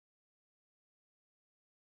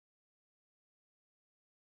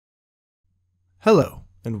Hello,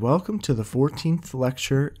 and welcome to the 14th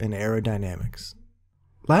lecture in Aerodynamics.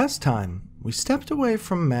 Last time, we stepped away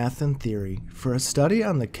from math and theory for a study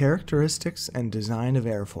on the characteristics and design of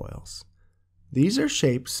airfoils. These are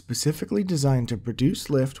shapes specifically designed to produce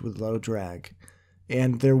lift with low drag,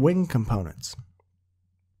 and their wing components.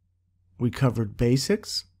 We covered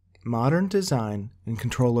basics, modern design, and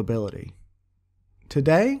controllability.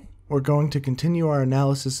 Today, we're going to continue our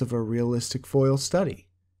analysis of a realistic foil study.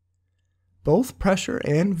 Both pressure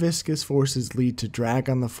and viscous forces lead to drag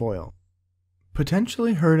on the foil,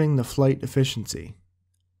 potentially hurting the flight efficiency.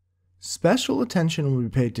 Special attention will be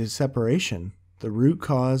paid to separation, the root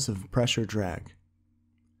cause of pressure drag.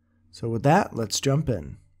 So with that, let's jump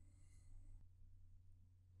in.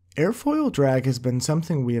 Airfoil drag has been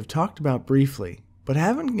something we have talked about briefly, but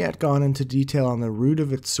haven't yet gone into detail on the root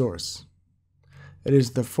of its source. It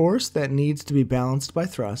is the force that needs to be balanced by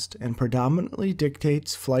thrust and predominantly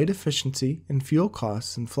dictates flight efficiency and fuel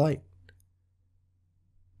costs in flight.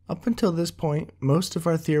 Up until this point, most of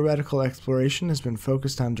our theoretical exploration has been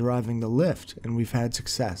focused on deriving the lift, and we've had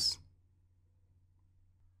success.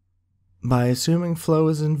 By assuming flow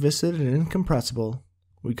is inviscid and incompressible,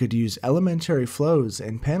 we could use elementary flows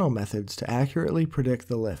and panel methods to accurately predict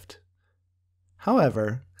the lift.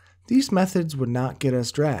 However, these methods would not get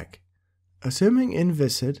us drag. Assuming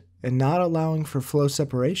inviscid and not allowing for flow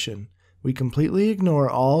separation, we completely ignore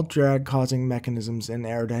all drag-causing mechanisms in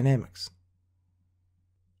aerodynamics.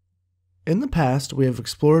 In the past, we have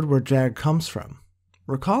explored where drag comes from.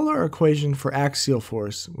 Recall our equation for axial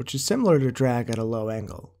force, which is similar to drag at a low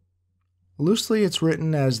angle. Loosely, it's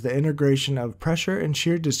written as the integration of pressure and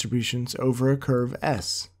shear distributions over a curve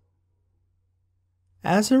S.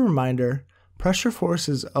 As a reminder, pressure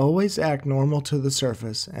forces always act normal to the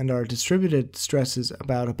surface and are distributed stresses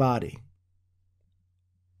about a body.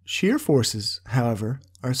 Shear forces, however,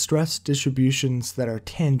 are stress distributions that are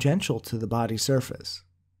tangential to the body surface.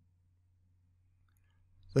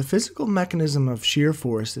 The physical mechanism of shear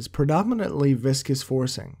force is predominantly viscous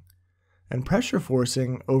forcing, and pressure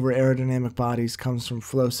forcing over aerodynamic bodies comes from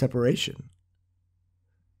flow separation.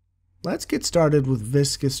 Let's get started with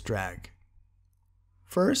viscous drag.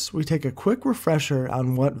 First, we take a quick refresher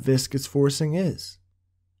on what viscous forcing is.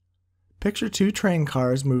 Picture two train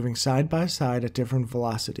cars moving side by side at different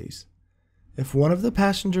velocities. If one of the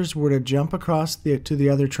passengers were to jump across to the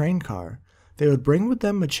other train car, they would bring with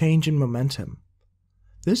them a change in momentum.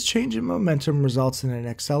 This change in momentum results in an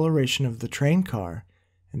acceleration of the train car,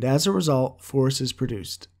 and as a result, force is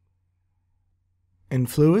produced. In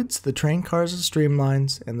fluids, the train cars are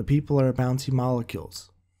streamlines and the people are bouncy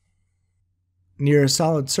molecules. Near a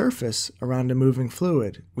solid surface, around a moving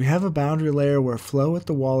fluid, we have a boundary layer where flow at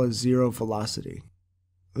the wall is zero velocity.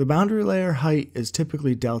 The boundary layer height is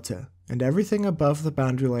typically delta, and everything above the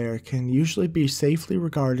boundary layer can usually be safely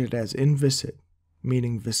regarded as inviscid,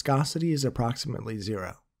 meaning viscosity is approximately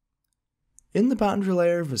zero. In the boundary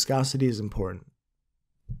layer, viscosity is important.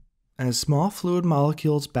 As small fluid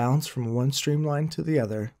molecules bounce from one streamline to the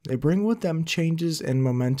other, they bring with them changes in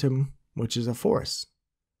momentum, which is a force.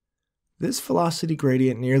 This velocity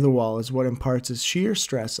gradient near the wall is what imparts a shear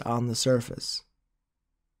stress on the surface.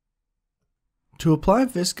 To apply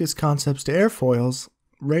viscous concepts to airfoils,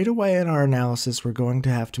 right away in our analysis we're going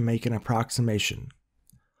to have to make an approximation.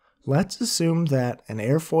 Let's assume that an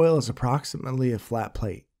airfoil is approximately a flat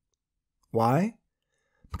plate. Why?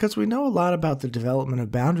 Because we know a lot about the development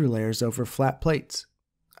of boundary layers over flat plates.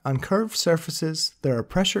 On curved surfaces, there are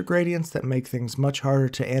pressure gradients that make things much harder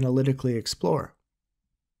to analytically explore.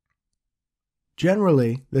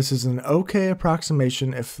 Generally, this is an okay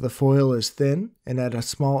approximation if the foil is thin and at a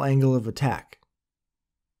small angle of attack.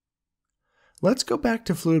 Let's go back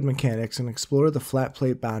to fluid mechanics and explore the flat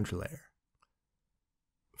plate boundary layer.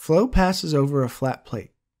 Flow passes over a flat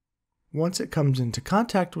plate. Once it comes into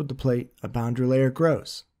contact with the plate, a boundary layer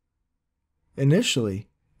grows. Initially,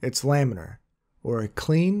 it's laminar, or a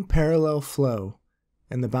clean parallel flow,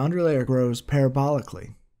 and the boundary layer grows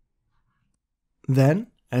parabolically. Then,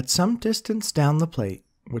 at some distance down the plate,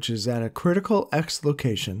 which is at a critical X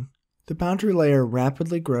location, the boundary layer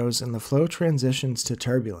rapidly grows and the flow transitions to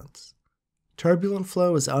turbulence. Turbulent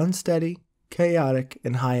flow is unsteady, chaotic,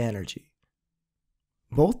 and high energy.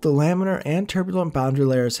 Both the laminar and turbulent boundary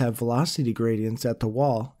layers have velocity gradients at the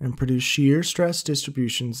wall and produce shear stress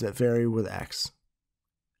distributions that vary with X.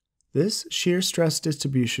 This shear stress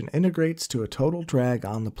distribution integrates to a total drag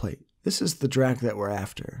on the plate. This is the drag that we're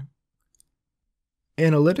after.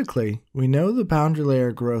 Analytically, we know the boundary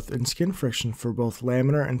layer growth and skin friction for both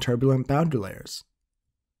laminar and turbulent boundary layers.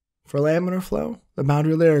 For laminar flow, the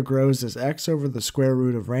boundary layer grows as X over the square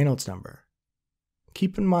root of Reynolds number.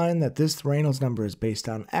 Keep in mind that this Reynolds number is based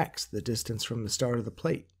on x, the distance from the start of the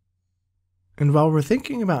plate. And while we're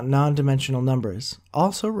thinking about non-dimensional numbers,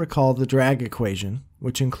 also recall the drag equation,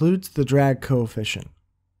 which includes the drag coefficient.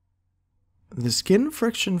 The skin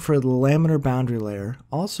friction for the laminar boundary layer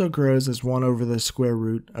also grows as 1 over the square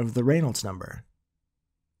root of the Reynolds number.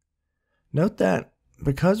 Note that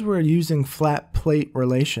because we're using flat plate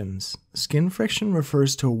relations, skin friction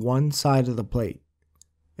refers to one side of the plate.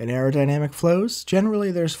 In aerodynamic flows,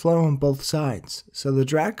 generally there's flow on both sides, so the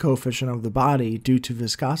drag coefficient of the body due to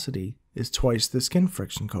viscosity is twice the skin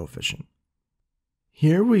friction coefficient.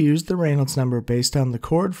 Here we use the Reynolds number based on the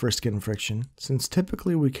chord for skin friction, since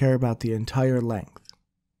typically we care about the entire length.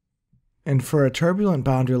 And for a turbulent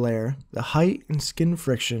boundary layer, the height and skin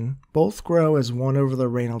friction both grow as 1 over the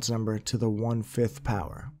Reynolds number to the 1/5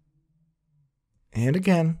 power. And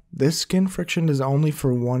again, this skin friction is only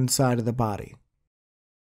for one side of the body.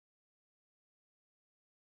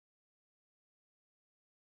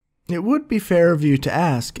 It would be fair of you to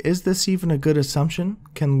ask, is this even a good assumption?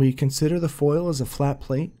 Can we consider the foil as a flat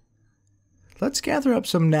plate? Let's gather up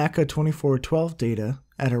some NACA 2412 data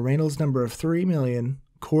at a Reynolds number of 3 million,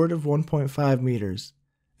 chord of 1.5 meters,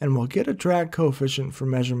 and we'll get a drag coefficient for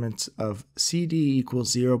measurements of CD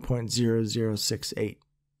equals 0.0068.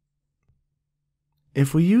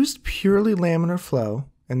 If we used purely laminar flow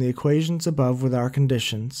and the equations above with our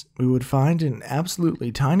conditions, we would find an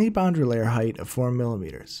absolutely tiny boundary layer height of 4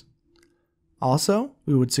 millimeters. Also,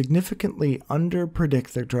 we would significantly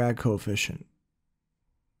under-predict the drag coefficient.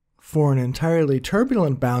 For an entirely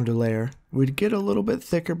turbulent boundary layer, we'd get a little bit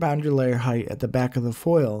thicker boundary layer height at the back of the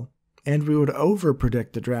foil, and we would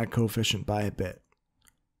over-predict the drag coefficient by a bit.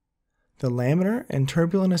 The laminar and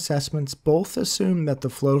turbulent assessments both assume that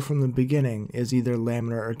the flow from the beginning is either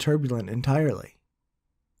laminar or turbulent entirely.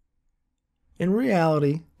 In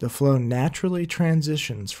reality, the flow naturally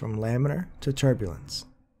transitions from laminar to turbulence.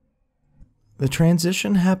 The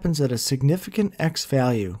transition happens at a significant x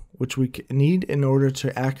value, which we need in order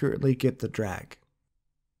to accurately get the drag.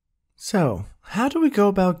 So, how do we go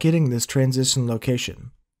about getting this transition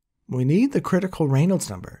location? We need the critical Reynolds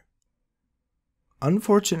number.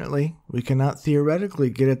 Unfortunately, we cannot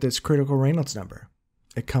theoretically get at this critical Reynolds number.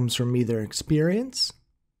 It comes from either experience,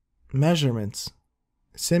 measurements,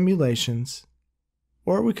 simulations,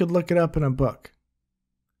 or we could look it up in a book.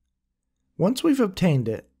 Once we've obtained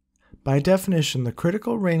it, by definition, the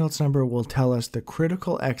critical Reynolds number will tell us the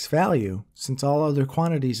critical x value, since all other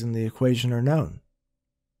quantities in the equation are known.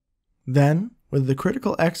 Then, with the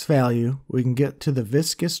critical x value, we can get to the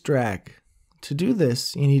viscous drag. To do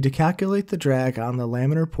this, you need to calculate the drag on the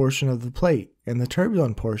laminar portion of the plate and the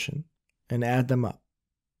turbulent portion, and add them up.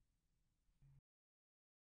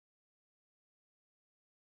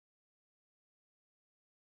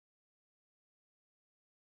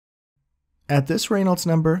 At this Reynolds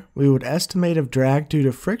number, we would estimate of drag due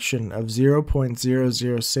to friction of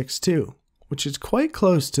 0.0062, which is quite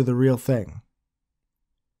close to the real thing.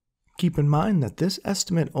 Keep in mind that this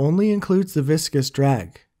estimate only includes the viscous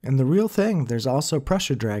drag, and the real thing, there's also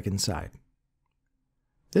pressure drag inside.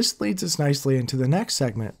 This leads us nicely into the next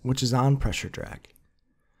segment, which is on pressure drag.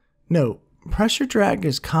 Note, pressure drag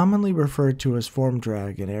is commonly referred to as form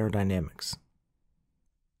drag in aerodynamics.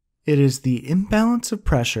 It is the imbalance of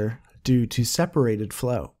pressure due to separated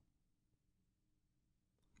flow.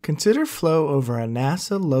 Consider flow over a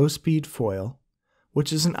NASA low-speed foil,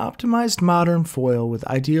 which is an optimized modern foil with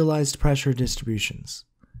idealized pressure distributions.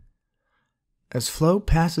 As flow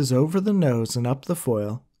passes over the nose and up the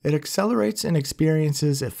foil, it accelerates and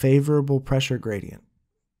experiences a favorable pressure gradient.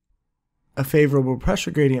 A favorable pressure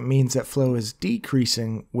gradient means that flow is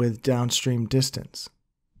decreasing with downstream distance.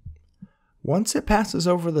 Once it passes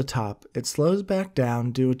over the top, it slows back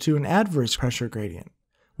down due to an adverse pressure gradient,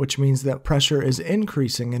 which means that pressure is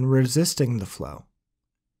increasing and resisting the flow.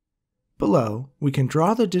 Below, we can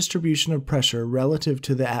draw the distribution of pressure relative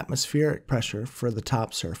to the atmospheric pressure for the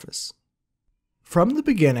top surface. From the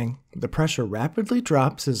beginning, the pressure rapidly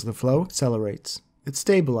drops as the flow accelerates, it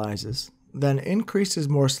stabilizes, then increases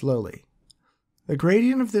more slowly. The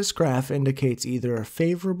gradient of this graph indicates either a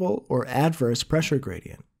favorable or adverse pressure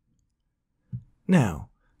gradient. Now,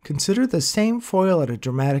 consider the same foil at a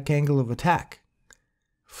dramatic angle of attack.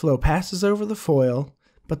 Flow passes over the foil,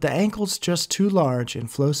 but the angle's just too large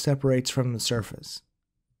and flow separates from the surface.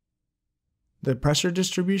 The pressure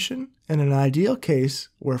distribution, in an ideal case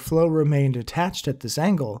where flow remained attached at this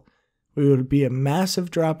angle, would be a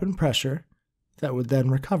massive drop in pressure that would then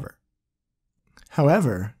recover.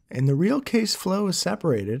 However, in the real case, flow is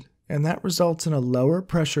separated, and that results in a lower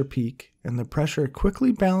pressure peak, and the pressure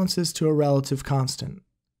quickly balances to a relative constant.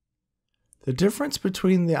 The difference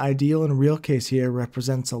between the ideal and real case here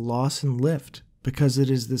represents a loss in lift, because it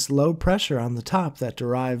is this low pressure on the top that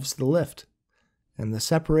derives the lift, and the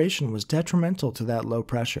separation was detrimental to that low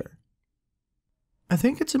pressure. I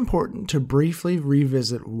think it's important to briefly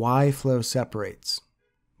revisit why flow separates.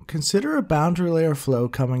 Consider a boundary layer flow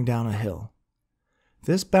coming down a hill.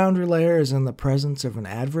 This boundary layer is in the presence of an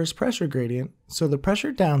adverse pressure gradient, so the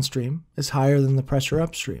pressure downstream is higher than the pressure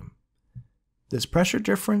upstream. This pressure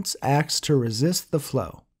difference acts to resist the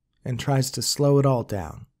flow and tries to slow it all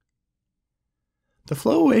down. The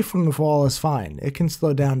flow away from the wall is fine, it can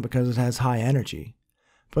slow down because it has high energy.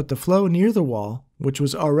 But the flow near the wall, which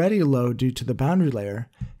was already low due to the boundary layer,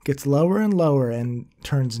 gets lower and lower and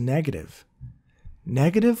turns negative.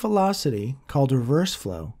 Negative velocity, called reverse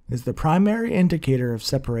flow, is the primary indicator of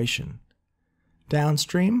separation.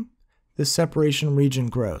 Downstream, this separation region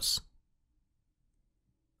grows.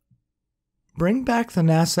 Bring back the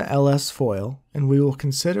NASA LS foil, and we will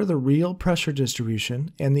consider the real pressure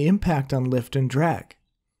distribution and the impact on lift and drag.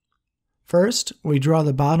 First, we draw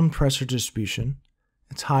the bottom pressure distribution.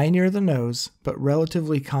 It's high near the nose, but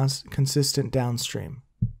relatively consistent downstream.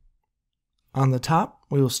 On the top,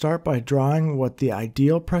 we will start by drawing what the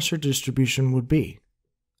ideal pressure distribution would be.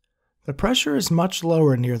 The pressure is much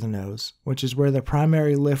lower near the nose, which is where the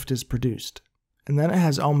primary lift is produced, and then it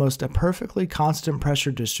has almost a perfectly constant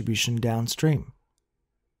pressure distribution downstream.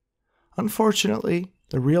 Unfortunately,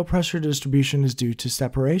 the real pressure distribution is due to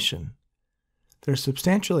separation. There's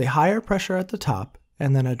substantially higher pressure at the top,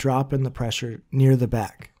 and then a drop in the pressure near the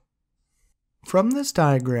back. From this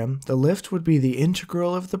diagram, the lift would be the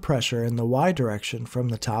integral of the pressure in the y direction from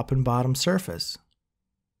the top and bottom surface.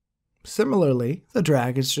 Similarly, the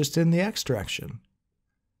drag is just in the x direction.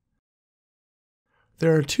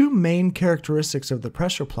 There are two main characteristics of the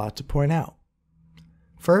pressure plot to point out.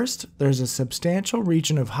 First, there's a substantial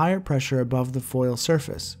region of higher pressure above the foil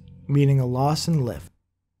surface, meaning a loss in lift.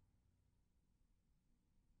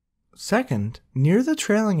 Second, near the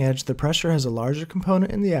trailing edge, the pressure has a larger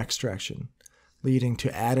component in the x direction, leading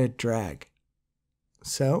to added drag.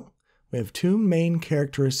 So, we have two main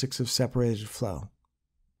characteristics of separated flow.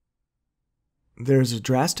 There's a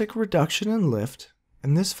drastic reduction in lift,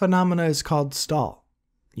 and this phenomena is called stall.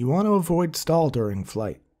 You want to avoid stall during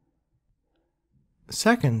flight.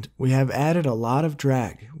 Second, we have added a lot of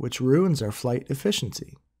drag, which ruins our flight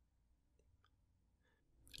efficiency.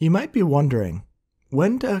 You might be wondering,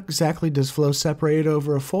 when exactly does flow separate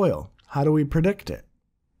over a foil? How do we predict it?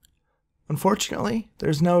 Unfortunately,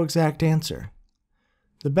 there's no exact answer.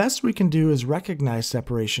 The best we can do is recognize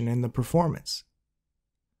separation in the performance.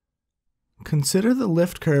 Consider the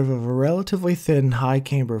lift curve of a relatively thin high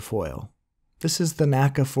camber foil. This is the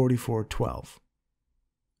NACA 4412.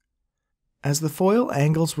 As the foil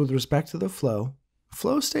angles with respect to the flow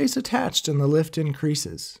stays attached and the lift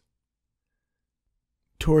increases.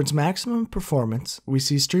 Towards maximum performance, we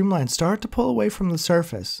see streamlines start to pull away from the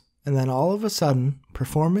surface, and then all of a sudden,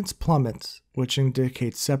 performance plummets, which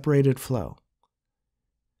indicates separated flow.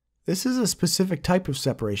 This is a specific type of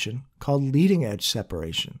separation called leading edge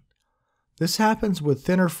separation. This happens with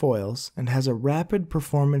thinner foils and has a rapid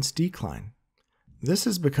performance decline. This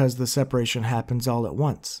is because the separation happens all at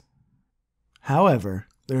once. However,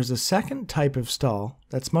 there's a second type of stall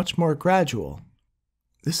that's much more gradual.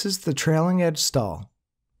 This is the trailing edge stall,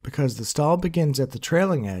 because the stall begins at the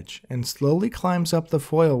trailing edge and slowly climbs up the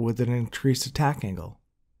foil with an increased attack angle.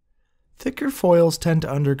 Thicker foils tend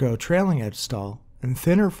to undergo trailing edge stall, and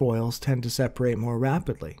thinner foils tend to separate more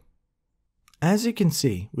rapidly. As you can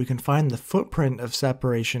see, we can find the footprint of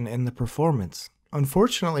separation in the performance.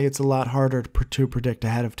 Unfortunately, it's a lot harder to predict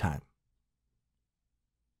ahead of time.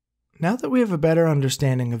 Now that we have a better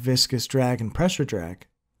understanding of viscous drag and pressure drag,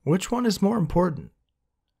 which one is more important?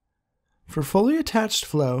 For fully attached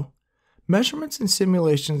flow, measurements and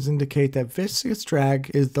simulations indicate that viscous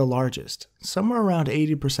drag is the largest, somewhere around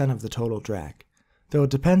 80% of the total drag, though it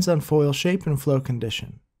depends on foil shape and flow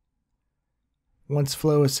condition. Once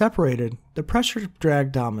flow is separated, the pressure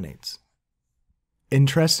drag dominates.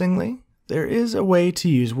 Interestingly, there is a way to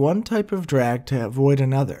use one type of drag to avoid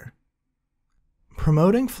another.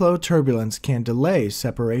 Promoting flow turbulence can delay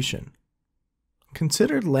separation.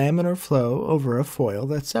 Consider laminar flow over a foil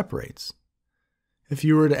that separates. If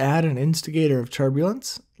you were to add an instigator of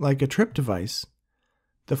turbulence, like a trip device,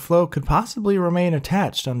 the flow could possibly remain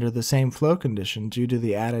attached under the same flow condition due to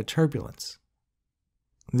the added turbulence.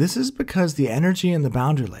 This is because the energy in the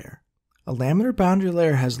boundary layer. A laminar boundary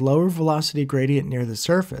layer has lower velocity gradient near the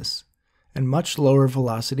surface, and much lower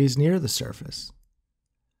velocities near the surface.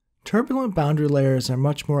 Turbulent boundary layers are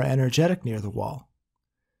much more energetic near the wall.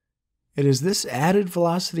 It is this added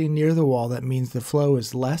velocity near the wall that means the flow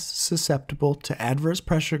is less susceptible to adverse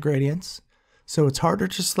pressure gradients, so it's harder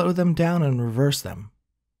to slow them down and reverse them.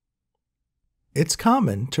 It's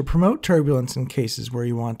common to promote turbulence in cases where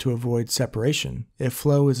you want to avoid separation if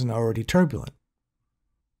flow isn't already turbulent.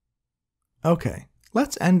 Okay,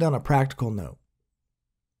 let's end on a practical note.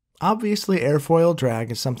 Obviously, airfoil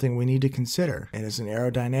drag is something we need to consider as an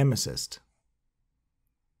aerodynamicist.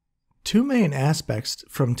 Two main aspects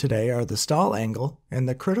from today are the stall angle and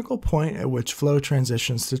the critical point at which flow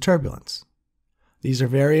transitions to turbulence. These are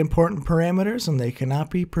very important parameters and they cannot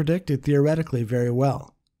be predicted theoretically very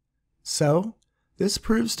well. So, this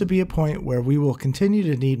proves to be a point where we will continue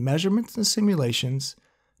to need measurements and simulations,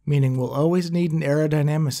 meaning we'll always need an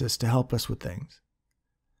aerodynamicist to help us with things.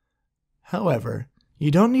 However, you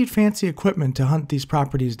don't need fancy equipment to hunt these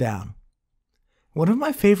properties down. One of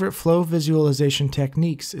my favorite flow visualization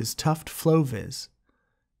techniques is tuft flow viz.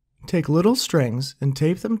 Take little strings and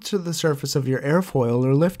tape them to the surface of your airfoil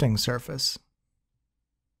or lifting surface.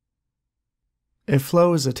 If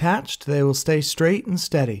flow is attached, they will stay straight and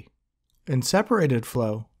steady. In separated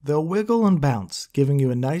flow, they'll wiggle and bounce, giving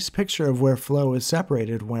you a nice picture of where flow is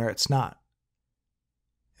separated and where it's not.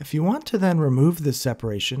 If you want to then remove this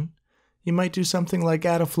separation, you might do something like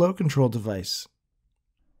add a flow control device.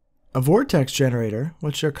 A vortex generator,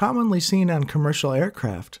 which are commonly seen on commercial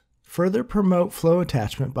aircraft, further promote flow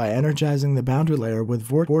attachment by energizing the boundary layer with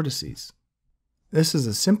vortices. This is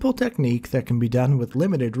a simple technique that can be done with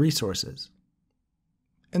limited resources.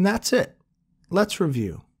 And that's it. Let's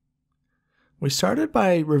review. We started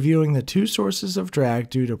by reviewing the two sources of drag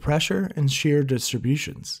due to pressure and shear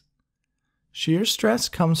distributions. Shear stress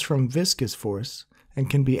comes from viscous force and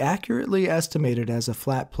can be accurately estimated as a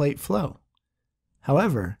flat plate flow.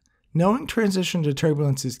 However, knowing transition to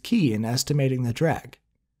turbulence is key in estimating the drag.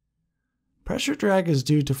 Pressure drag is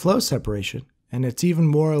due to flow separation, and it's even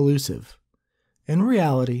more elusive. In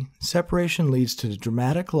reality, separation leads to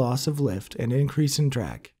dramatic loss of lift and increase in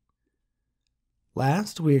drag.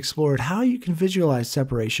 Last, we explored how you can visualize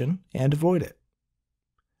separation and avoid it.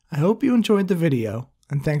 I hope you enjoyed the video,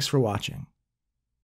 and thanks for watching.